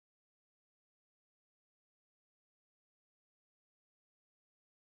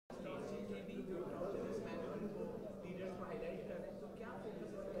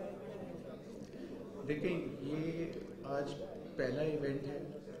देखें, ये आज पहला इवेंट है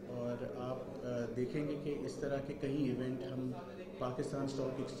और आप देखेंगे कि इस तरह के कई इवेंट हम पाकिस्तान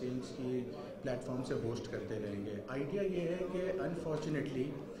स्टॉक एक्सचेंज की प्लेटफॉर्म से होस्ट करते रहेंगे। आइडिया ये है कि अनफॉर्चुनेटली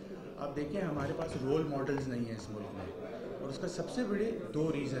आप देखें हमारे पास रोल मॉडल्स नहीं हैं इस मुल्क में, और उसका सबसे बड़े दो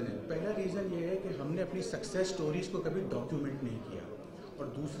रीज़न है। पहला रीज़न ये है कि हमने अपनी सक्सेस स्टोरीज़ को कभी डॉक्यूमेंट नहीं किया, और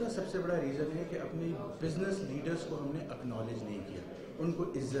दूसरा सबसे बड़ा रीज़न है कि अपनी बिजनेस लीडर्स को हमने एक्नॉलेज नहीं किया, उनको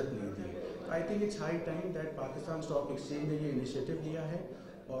इज्जत नहीं दी। I think it's high time that Pakistan stock exchange ने ये इनिशिएटिव लिया है,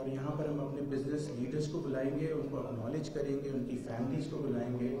 और यहाँ पर हम अपने बिजनेस लीडर्स को बुलाएंगे, उनको एक्नॉलेज करेंगे, उनकी फैमिलीज़ को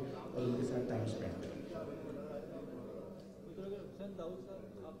बुलाएंगे और उनके साथ टाइम स्पेंड करेंगे। हुसैन दाऊद साहब,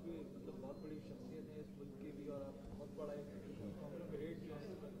 आप भी मतलब बहुत बड़ी शख्सियत है इस मुल्क की भी, और आप बहुत बड़ा एक कॉन्ग्लोमरेट जो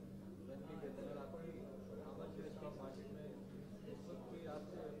है रन के देते हैं। आपकी आवाज़ जो इसका मार्केट में इस वक्त भी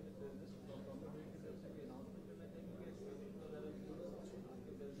आपसे अपने बिजनेस कॉन्ग्लोमरेट की तरफ से भी अनाउंसमेंट करना चाहिए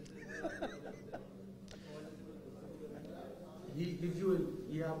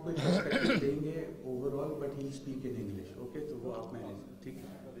ये आपको एक पर्सपेक्टिव देंगे overall, but he speak in English, okay? तो वो आप मैनेज, ठीक है?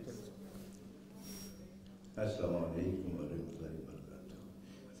 Assalamu alaikum wa rahmatullahi wa barakatuh.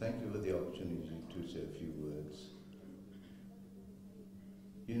 Thank you for the opportunity to say a few words.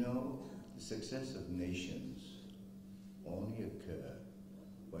 You know, the success of nations only occur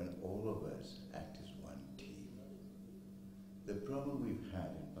when all of us act as one team. The problem we've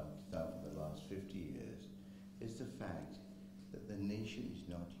had in Pakistan for the last 50 years is the fact that the nation is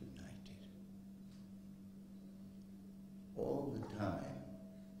not united. All the time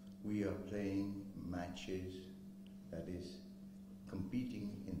we are playing matches, that is, competing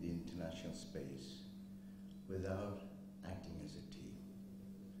in the international space without acting as a team.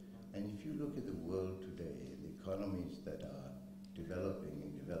 And if you look at the world today, the economies that are developing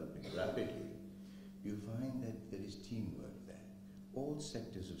and developing rapidly, you find that there is teamwork there. All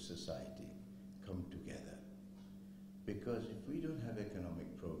sectors of society come together. Because if we don't have economic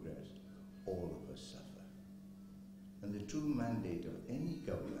progress, all of us suffer. And the true mandate of any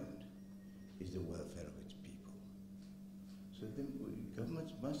government is the welfare of its people. So the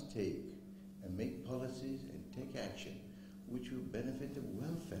governments must take and make policies and take action which will benefit the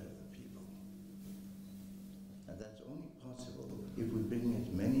welfare of the people. And that's only possible if we bring as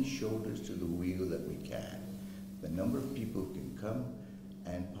many shoulders to the wheel that we can. The number of people who can come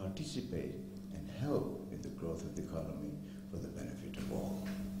and participate and help in the growth of the economy for the benefit of all.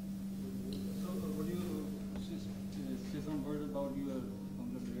 So would you say some words about your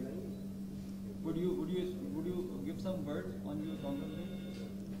conglomerate? Would you give some words on your conglomerate?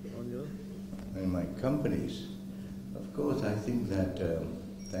 On your? In my companies, of course, I think that.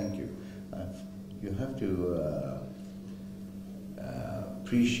 Thank you. You have to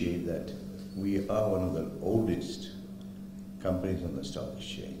appreciate that we are one of the oldest companies on the stock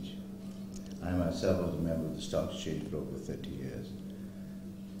exchange. I myself was a member of the stock exchange for over 30 years,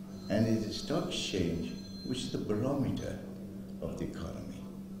 and it's the stock exchange which is the barometer of the economy.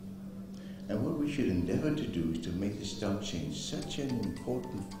 And what we should endeavor to do is to make the stock exchange such an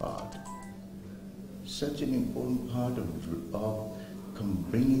important part of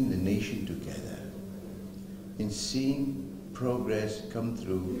bringing the nation together, in seeing progress come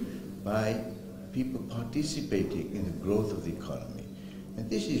through by people participating in the growth of the economy. And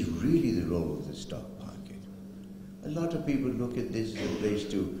this is really the role of the stock market. A lot of people look at this as a place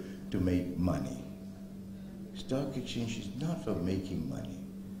to make money. Stock exchange is not for making money.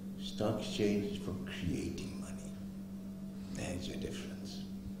 Stock exchange is for creating money. There's your difference.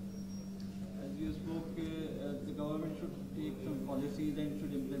 As you spoke, the government should take some policies and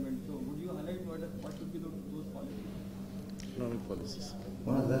should implement. So would you highlight what should be those policies? Economic policies.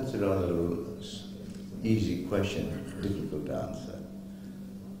 Well, that's a rather easy question, difficult to answer.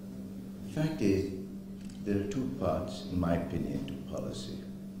 The fact is, there are two parts, in my opinion, to policy.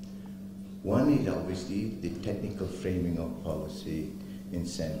 One is obviously the technical framing of policy,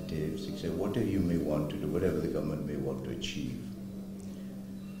 incentives, etc., whatever you may want to do, whatever the government may want to achieve.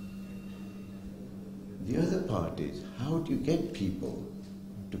 The other part is, how do you get people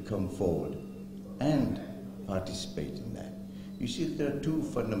to come forward and participate in that? You see, there are two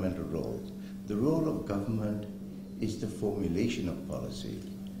fundamental roles. The role of government is the formulation of policy.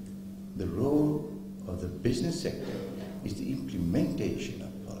 The role of the business sector is the implementation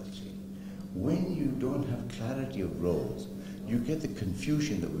of policy. When you don't have clarity of roles, you get the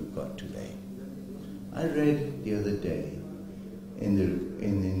confusion that we've got today. I read the other day in the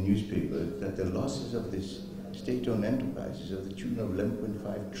newspaper that the losses of this state-owned enterprises are of the tune of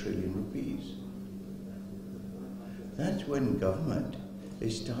 11.5 trillion rupees. That's when government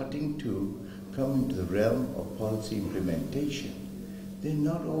is starting to come into the realm of policy implementation. They're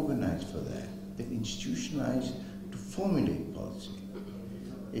not organized for that. they're institutionalized to formulate policy.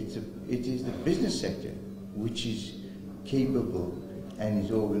 It is the business sector which is capable and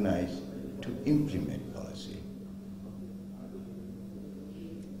is organized to implement policy.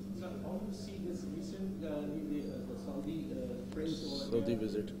 So how do you see this recent the Saudi prince over Saudi there,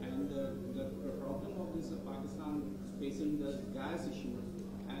 visit. and the problem of this Pakistan facing the gas issue,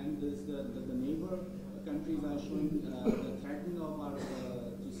 and this, the neighbor countries are showing the threatening of our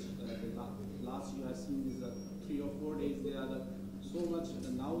the last you have seen is 3 or 4 days they are so much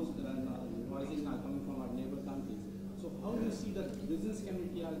now noises are coming from our neighbor countries. So how do you see that business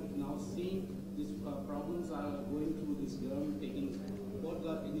community are now seeing these problems are going through this government taking what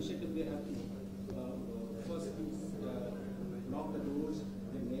the initiative they have to first lock the doors,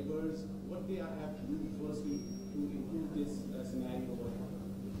 the neighbors, what they have to do firstly to improve this scenario over here?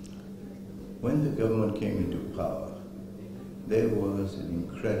 When the government came into power, there was an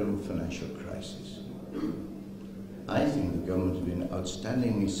incredible financial crisis. I think the government has been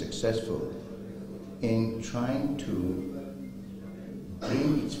outstandingly successful in trying to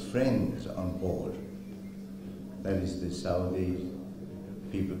bring its friends on board. That is the Saudis,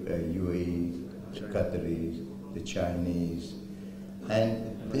 people, UAE, the Qataris, the Chinese,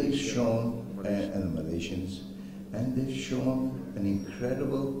 and they've shown, and the Malaysians, and they've shown an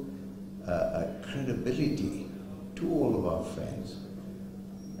incredible credibility to all of our friends.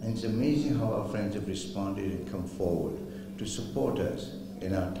 And it's amazing how our friends have responded and come forward to support us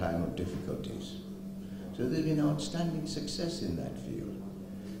in our time of difficulties. So there's been outstanding success in that field.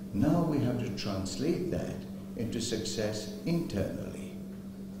 Now we have to translate that into success internally.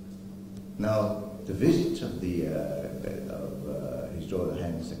 Now, the visit of His Royal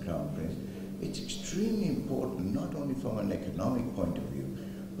Highness the Crown Prince, it's extremely important not only from an economic point of view,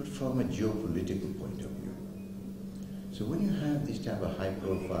 but from a geopolitical point of view. So when you have these type of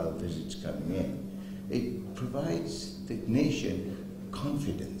high-profile visits coming in, it provides the nation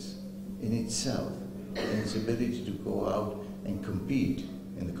confidence in itself and its ability to go out and compete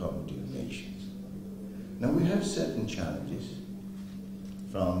in the community of nations. Now we have certain challenges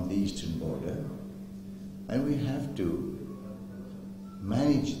from the eastern border, and we have to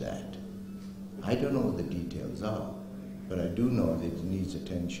manage that. I don't know what the details are, but I do know that it needs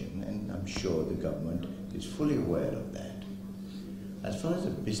attention, and I'm sure the government is fully aware of that. As far as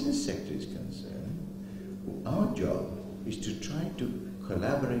the business sector is concerned, our job is to try to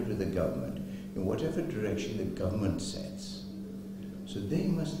collaborate with the government in whatever direction the government sets. So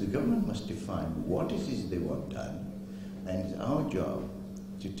the government must define what it is they want done, and it's our job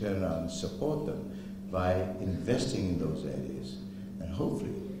to turn around and support them by investing in those areas and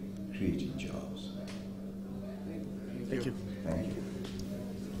hopefully creating jobs. Thank you. Thank you.